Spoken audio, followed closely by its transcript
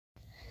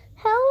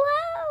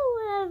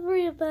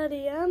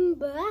everybody, I'm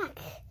back.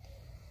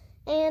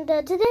 And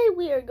today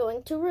we are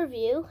going to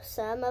review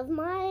some of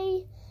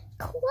my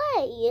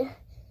clay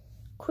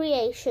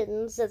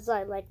creations, as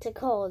I like to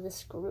call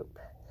this group.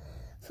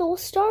 So we'll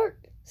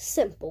start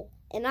simple,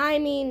 and I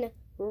mean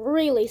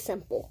really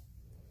simple.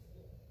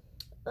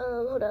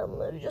 Hold on,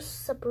 let me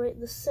just separate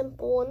the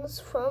simple ones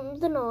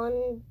from the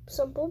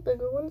non-simple,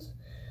 bigger ones.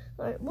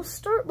 Alright, we'll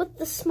start with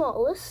the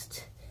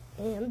smallest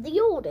and the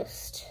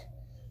oldest.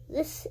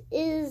 This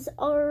is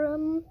our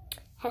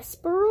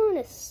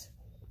Hesperornis.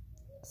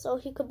 So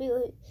he could be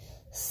like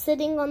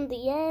sitting on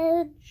the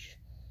edge,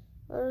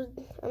 or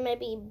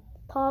maybe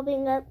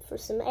popping up for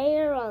some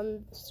air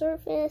on the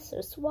surface,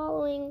 or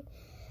swallowing.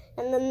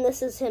 And then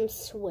this is him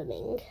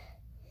swimming.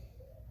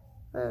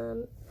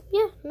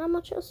 Yeah, not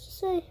much else to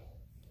say.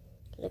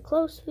 Get a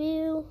close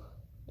view.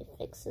 He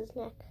fixes his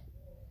neck.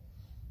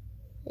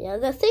 Yeah,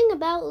 the thing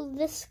about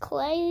this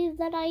clay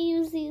that I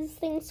use these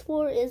things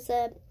for is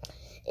that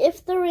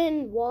if they're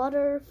in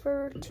water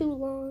for too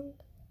long,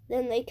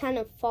 then they kind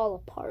of fall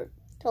apart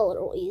a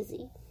little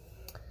easy.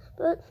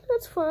 But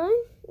that's fine.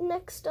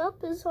 Next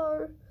up is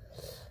our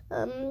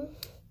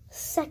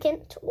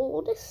second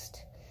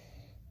oldest.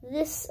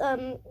 This,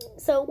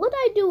 so what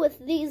I do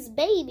with these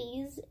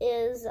babies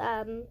is,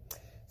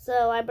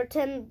 so I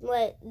pretend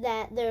like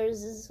that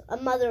there's a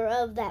mother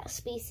of that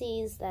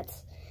species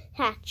that's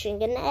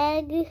hatching an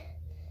egg,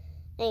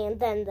 and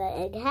then the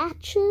egg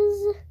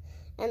hatches,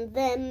 and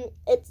then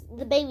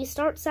the baby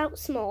starts out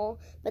small,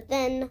 but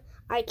then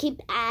I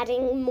keep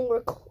adding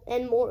more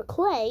and more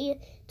clay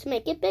to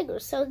make it bigger.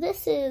 So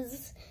this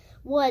is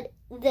what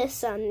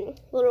this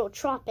little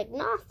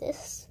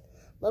Tropicnothus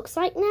looks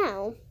like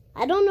now.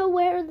 I don't know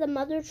where the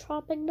mother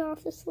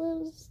Tropicnothus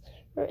lives,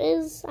 or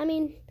is, I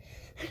mean,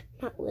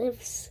 not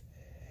lives,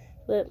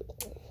 but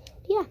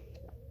yeah.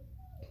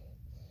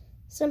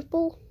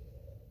 Simple,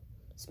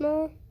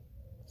 small,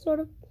 sort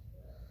of.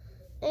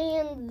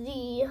 And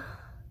the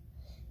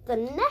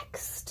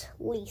next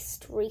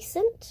least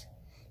recent,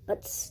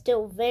 but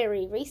still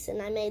very recent,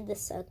 I made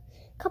this a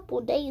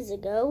couple days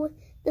ago.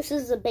 This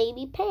is a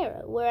baby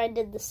parrot, where I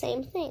did the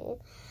same thing.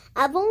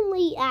 I've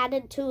only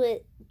added to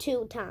it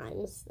 2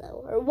 times,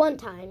 though, or 1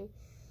 time.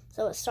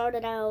 So it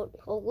started out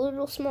a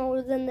little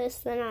smaller than this,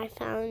 then I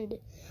found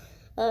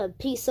a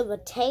piece of a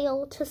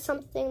tail to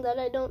something that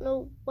I don't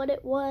know what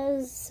it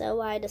was,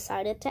 so I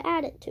decided to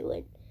add it to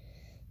it.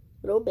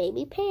 Little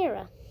baby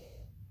parrot.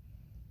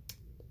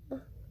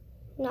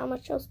 Not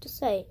much else to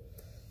say.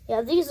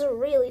 Yeah, these are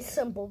really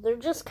simple. They're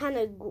just kind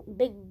of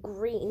big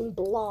green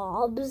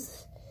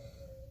blobs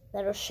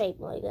that are shaped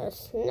like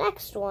this.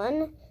 Next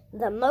one,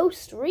 the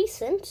most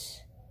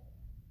recent,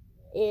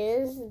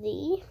 is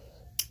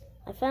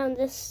I found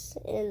this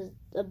is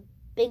a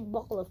big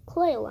ball of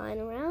clay lying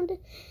around.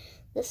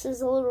 This is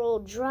a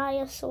little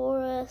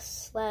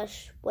Dryosaurus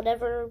 /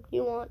 whatever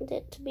you want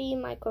it to be,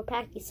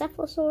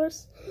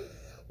 Micropachycephalosaurus.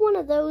 One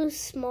of those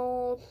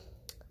small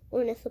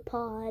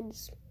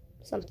ornithopods,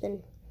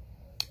 something.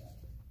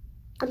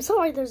 I'm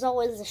sorry there's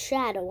always a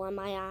shadow on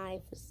my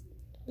eye.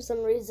 For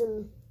some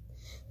reason,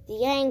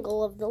 the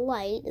angle of the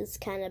light is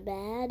kind of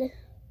bad.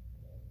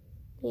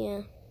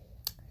 Yeah.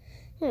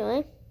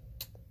 Anyway,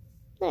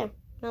 there.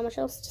 Not much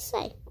else to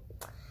say.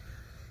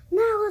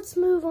 Now let's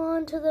move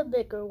on to the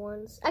bigger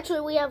ones.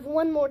 Actually, we have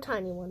one more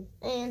tiny one,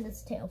 and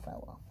its tail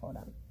fell off. Hold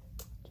on.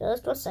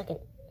 Just a second.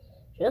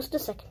 Just a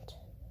second.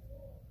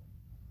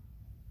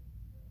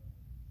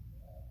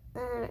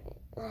 Alright.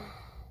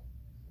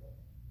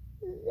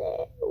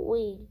 There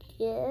we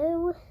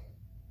go.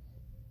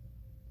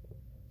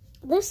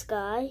 This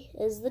guy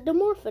is the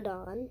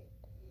Dimorphodon.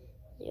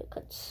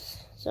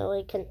 So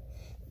it can.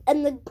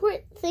 And the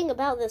great thing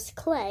about this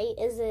clay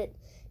is that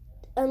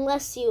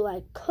unless you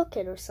cook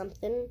it or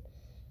something,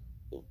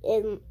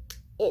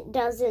 it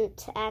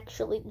doesn't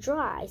actually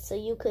dry. So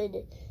you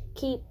could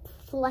keep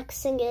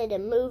flexing it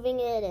and moving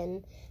it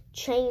and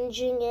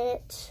changing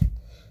it.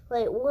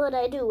 Like what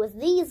I do with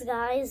these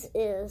guys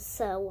is,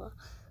 so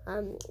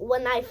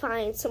when I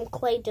find some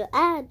clay to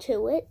add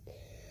to it,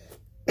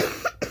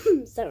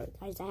 sorry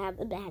guys, I have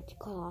a bad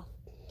cough.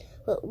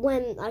 But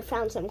when I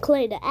found some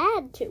clay to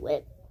add to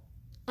it,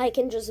 I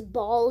can just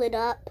ball it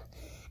up,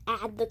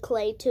 add the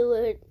clay to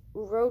it,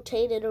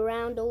 rotate it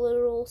around a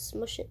little,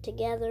 smush it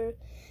together,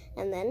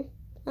 and then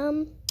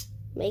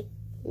make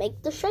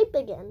the shape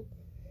again.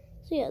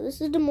 So yeah, this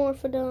is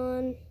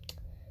Dimorphodon.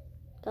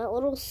 Got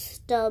little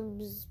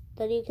stubs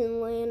that you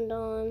can land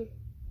on.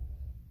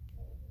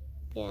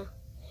 Yeah.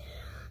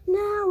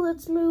 Now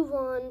let's move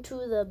on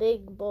to the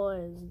big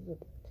boys.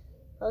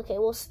 Okay,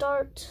 we'll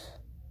start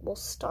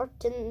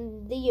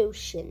in the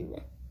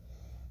ocean.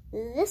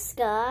 This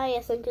guy,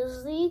 I think,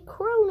 is the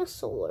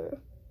Chronosaur.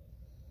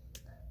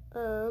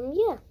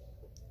 Yeah.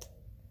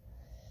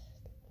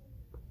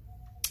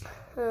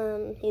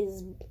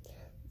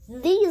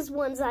 These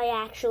ones I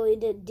actually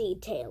did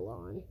detail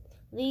on.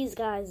 These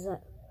guys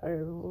are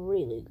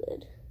really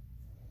good.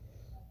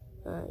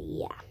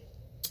 Yeah.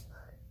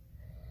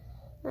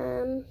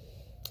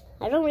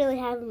 I don't really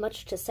have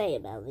much to say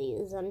about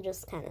these. I'm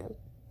just kind of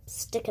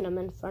sticking them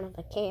in front of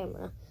a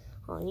camera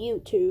on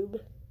YouTube.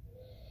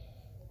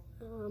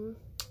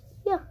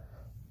 Yeah.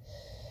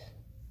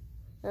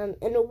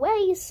 In a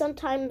way,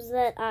 sometimes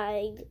that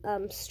I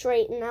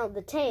straighten out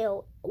the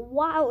tail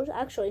while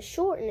actually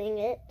shortening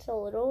it a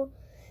little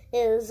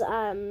is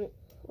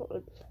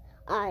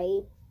I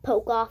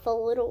poke off a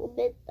little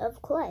bit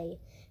of clay.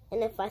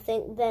 And if I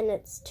think then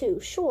it's too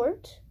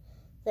short,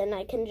 then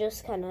I can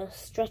just kind of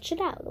stretch it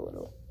out a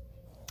little.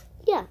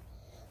 Yeah.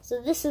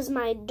 So this is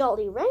my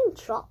Dolly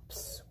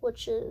Raindrops,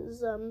 which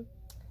is,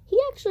 he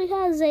actually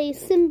has a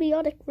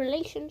symbiotic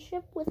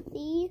relationship with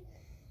the,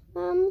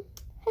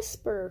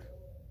 Hesper.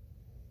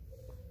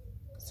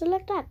 So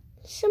like that,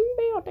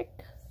 symbiotic.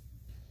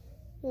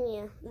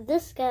 Yeah,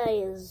 this guy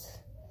is,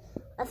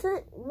 I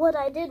think what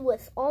I did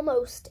with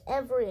almost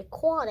every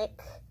aquatic,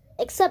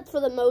 except for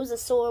the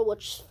mosasaur,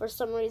 which for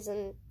some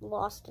reason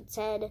lost its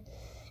head,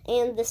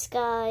 and this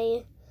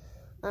guy,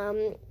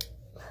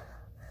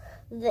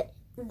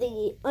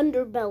 the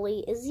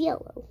underbelly is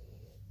yellow,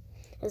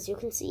 as you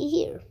can see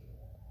here.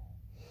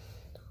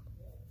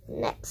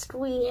 Next,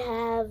 we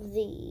have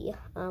the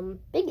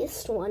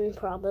biggest one,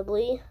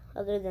 probably,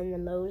 other than the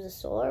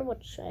mosasaur,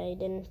 which I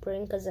didn't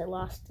bring because it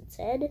lost its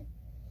head.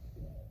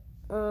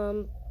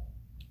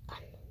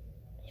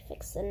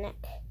 Fix the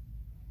neck.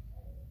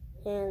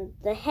 And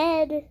the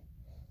head,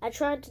 I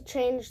tried to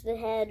change the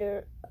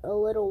head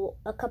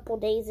a couple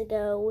days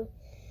ago,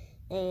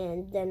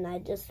 and then I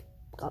just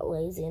got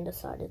lazy and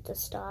decided to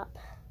stop.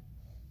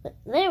 But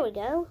there we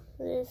go.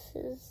 This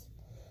is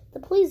the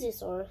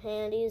plesiosaur,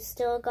 and he's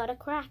still got a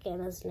crack in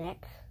his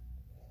neck.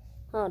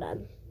 Hold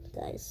on,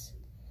 guys.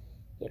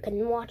 You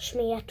can watch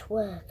me at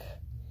work.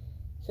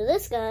 So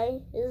this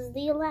guy is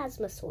the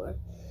elasmosaur.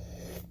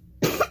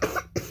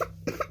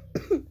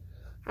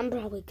 I'm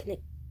probably gonna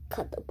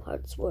cut the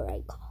parts where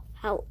I cough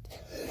out.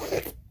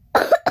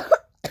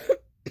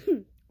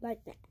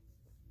 Like that.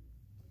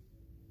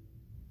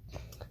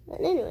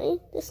 And anyway,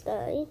 this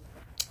guy,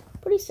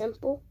 pretty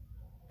simple.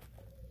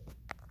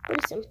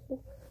 Pretty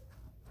simple.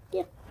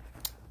 Yeah.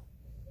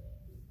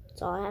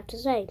 That's all I have to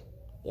say.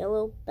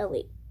 Yellow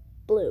belly,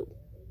 blue,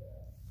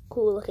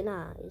 cool looking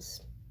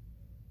eyes.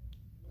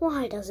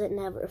 Why does it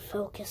never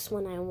focus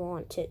when I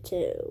want it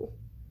to?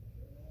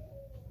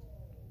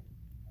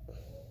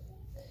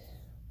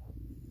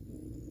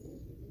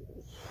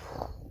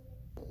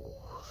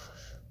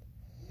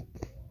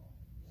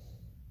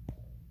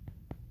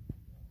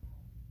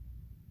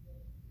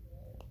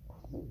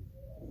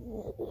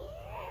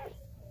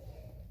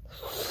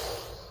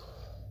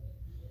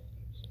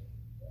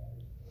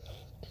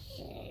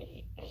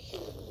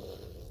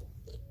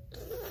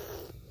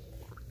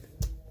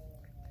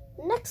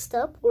 Next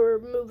up, we're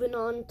moving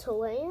on to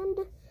land,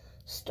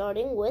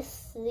 starting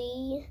with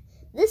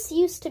this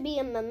used to be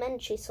a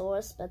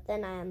Mamenchisaurus, but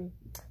then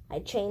I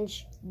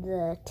changed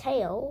the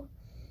tail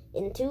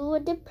into a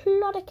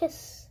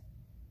Diplodocus.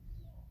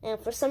 And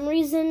for some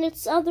reason,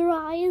 its other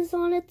eye is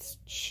on its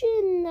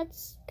chin.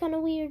 That's kind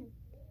of weird.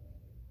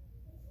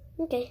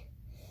 Okay.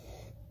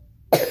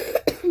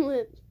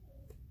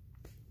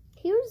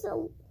 Here's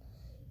a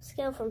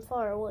scale from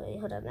far away.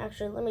 Hold on,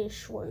 actually, let me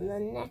shorten the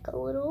neck a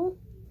little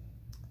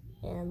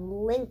and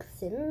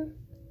lengthen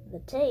the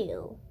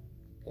tail.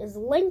 Is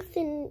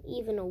lengthen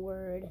even a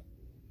word?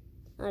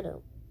 I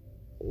don't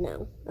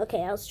know.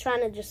 Okay, I was trying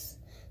to just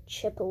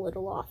chip a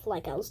little off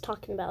like I was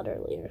talking about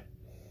earlier.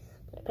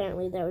 But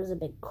apparently there was a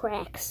big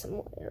crack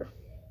somewhere.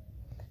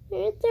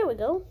 There we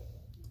go.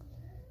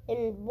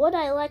 And what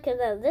I like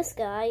about this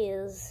guy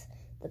is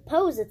the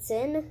pose it's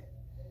in.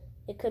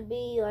 It could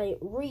be like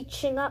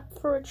reaching up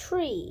for a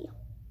tree.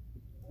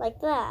 Like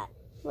that.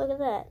 Look at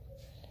that.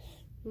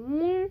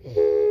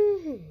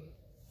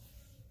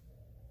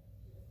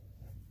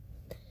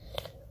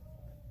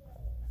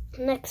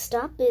 Next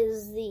up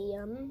is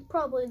the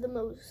probably the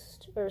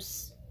most, or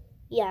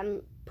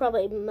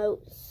probably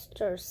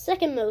most, or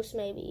second most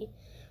maybe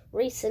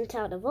recent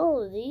out of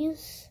all of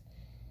these.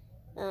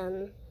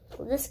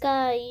 This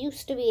guy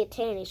used to be a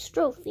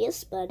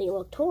Tanystropheus, but he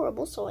looked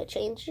horrible, so I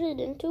changed it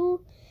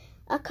into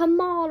a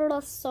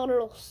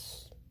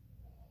Camarasaurus.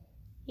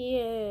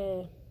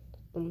 Yeah.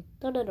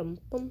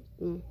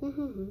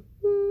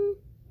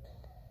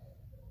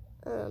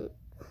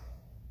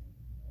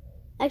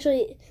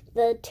 Actually,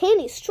 the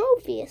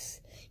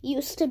Tanystropheus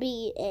used to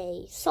be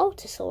a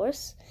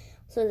Saltosaurus,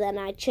 so then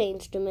I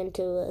changed him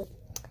into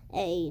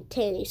a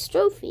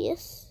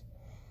Tanystropheus.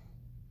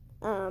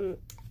 And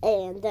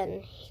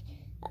then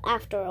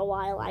after a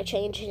while, I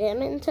changed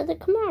him into the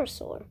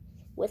Camarasaur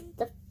with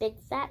the big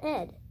fat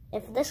head.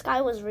 If this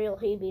guy was real,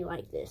 he'd be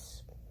like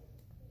this.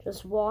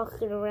 Just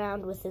walking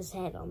around with his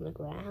head on the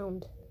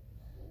ground.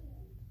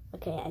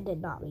 Okay, I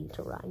did not mean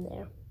to rhyme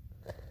there.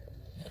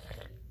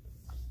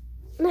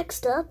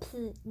 Next up,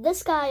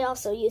 this guy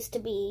also used to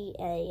be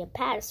a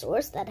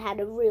Apatosaurus that had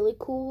a really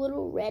cool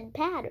little red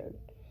pattern.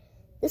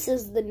 This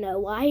is the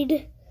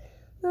no-eyed.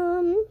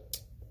 I'm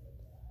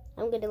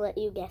going to let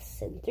you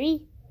guess in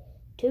 3,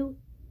 2,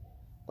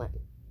 1.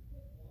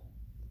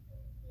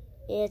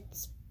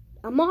 It's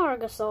a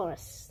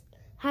Margosaurus.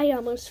 I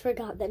almost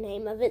forgot the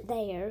name of it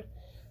there.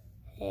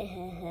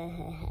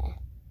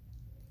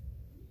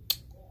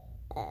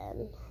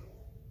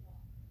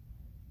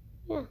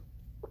 Yeah.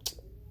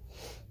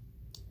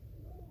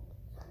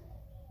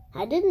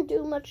 I don't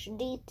do much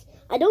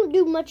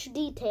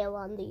detail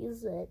on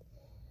these, but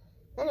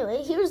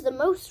anyway, here's the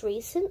most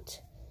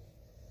recent.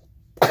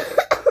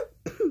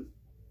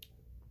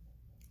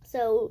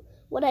 So,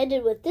 what I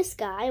did with this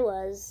guy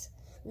was,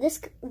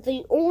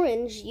 the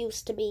orange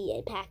used to be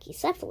a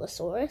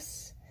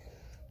Pachycephalosaurus,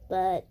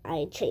 but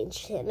I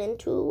changed him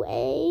into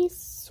a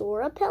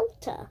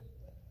Sauropelta.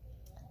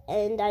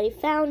 And I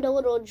found a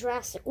little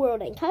Jurassic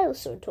World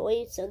Ankylosaur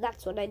toy, so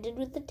that's what I did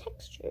with the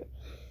texture.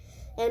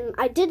 And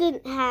I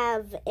didn't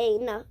have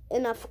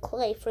enough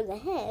clay for the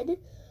head,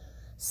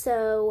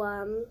 so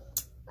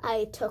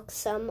I took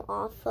some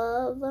off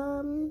of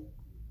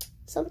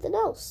something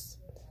else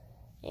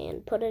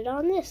and put it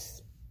on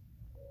this.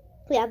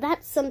 Yeah,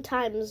 that's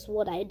sometimes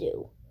what I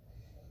do.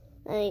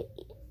 I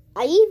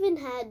even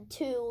had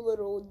 2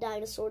 little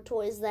dinosaur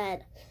toys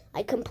that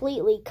I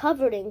completely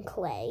covered in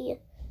clay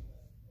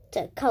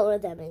to color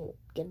them and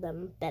give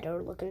them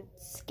better looking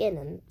skin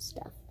and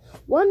stuff.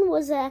 One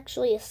was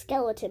actually a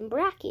skeleton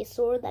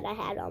brachiosaur that I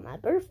had on my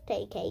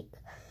birthday cake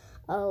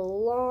a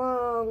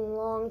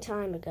long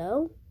time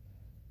ago.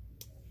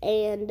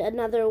 And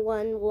another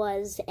one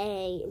was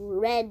a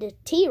red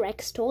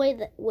T-Rex toy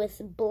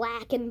with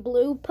black and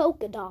blue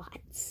polka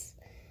dots.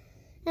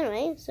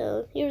 Anyway,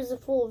 so here's a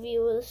full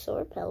view of the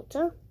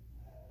Sauropelta.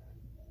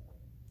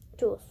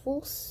 Do a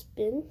full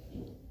spin.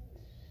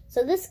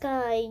 So this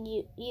guy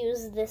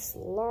used this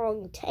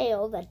long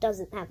tail that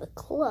doesn't have a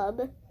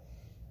club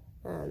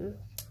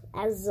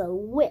as a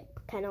whip,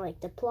 kind of like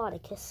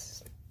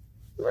Diplodocus.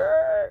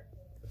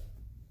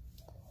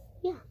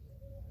 Yeah.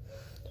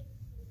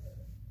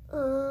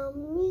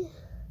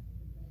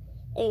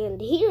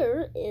 And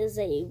here is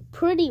a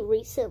pretty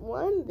recent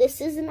one.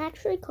 This isn't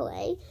actually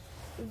clay.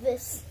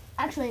 It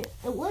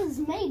was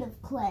made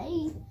of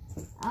clay,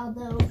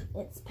 although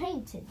it's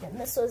painted. And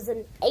this was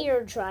an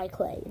air dry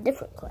clay, a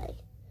different clay.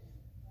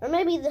 Or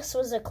maybe this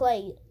was the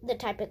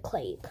type of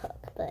clay you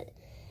cook. But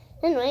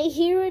anyway,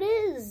 here it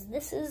is.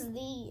 This is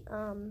the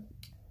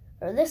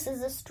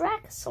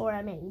Strachosaur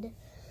I made.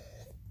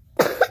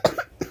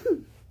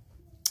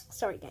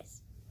 Sorry,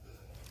 guys.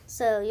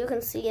 So you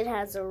can see it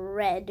has a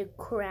red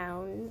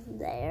crown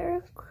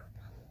there.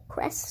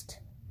 Crest.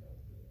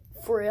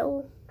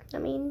 Frill,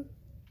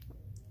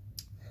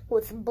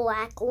 with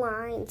black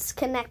lines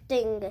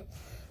connecting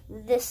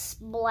this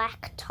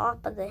black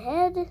top of the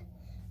head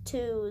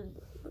to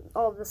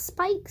all the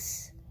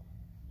spikes,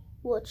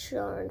 which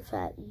are in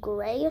fact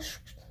grayish,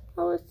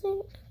 I would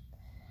think.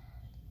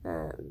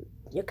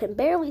 You can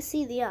barely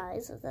see the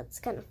eyes, so that's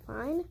kind of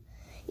fine.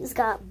 He's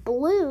got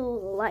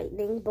blue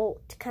lightning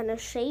bolt kind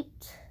of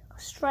shaped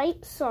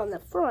stripes on the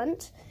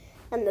front,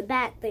 and the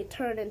back they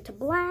turn into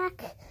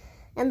black,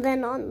 and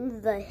then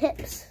on the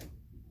hips,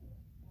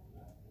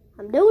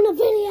 I'm doing a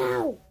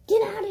video,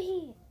 get out of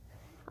here!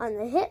 On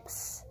the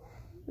hips,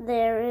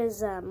 there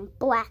is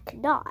black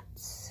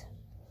dots,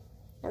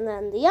 and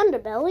then the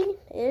underbelly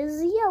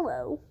is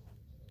yellow.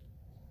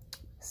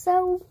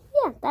 So,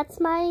 yeah, that's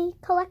my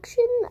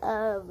collection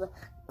of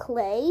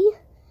clay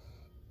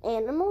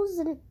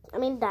animals,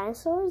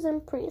 dinosaurs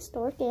and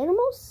prehistoric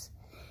animals,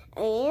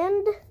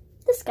 and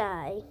this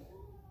guy,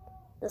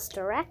 the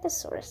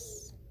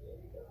Styracosaurus.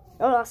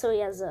 Oh, also he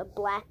has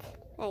black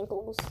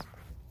ankles.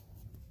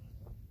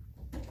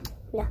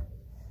 Yeah.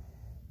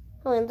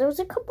 Oh, and there's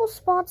a couple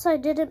spots I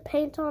didn't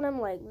paint on him,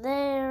 like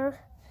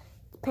there.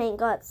 The paint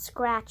got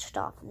scratched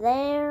off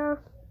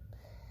there.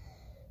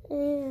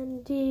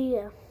 And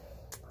yeah.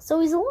 So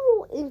he's a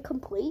little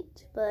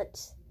incomplete,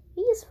 but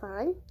he is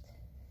fine.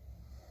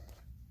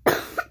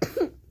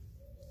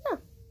 Yeah.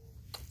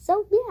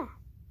 So yeah.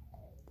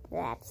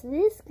 That's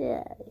this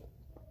guy.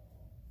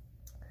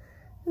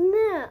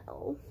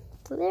 Now,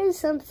 there's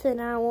something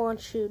I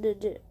want you to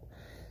do.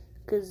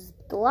 Because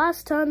the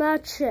last time I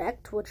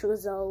checked, which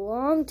was a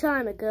long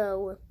time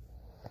ago,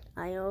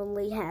 I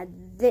only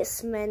had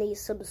this many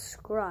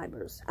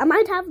subscribers. I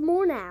might have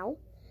more now,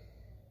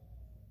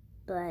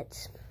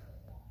 but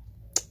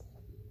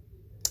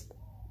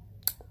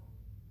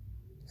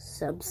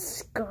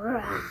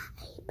subscribe.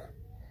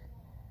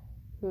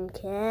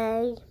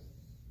 Okay?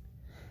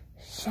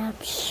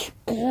 Subscribe.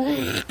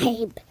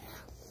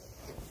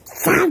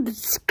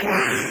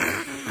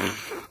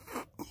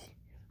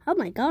 Oh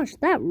my gosh,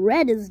 that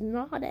red is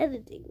not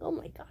editing. Oh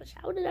my gosh,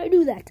 how did I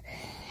do that?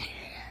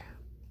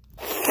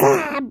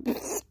 Subscribe.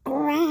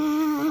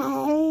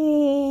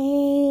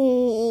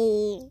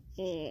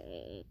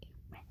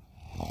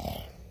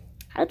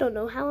 I don't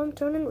know how I'm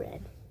turning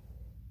red.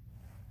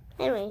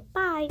 Anyway,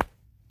 bye.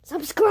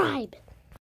 Subscribe.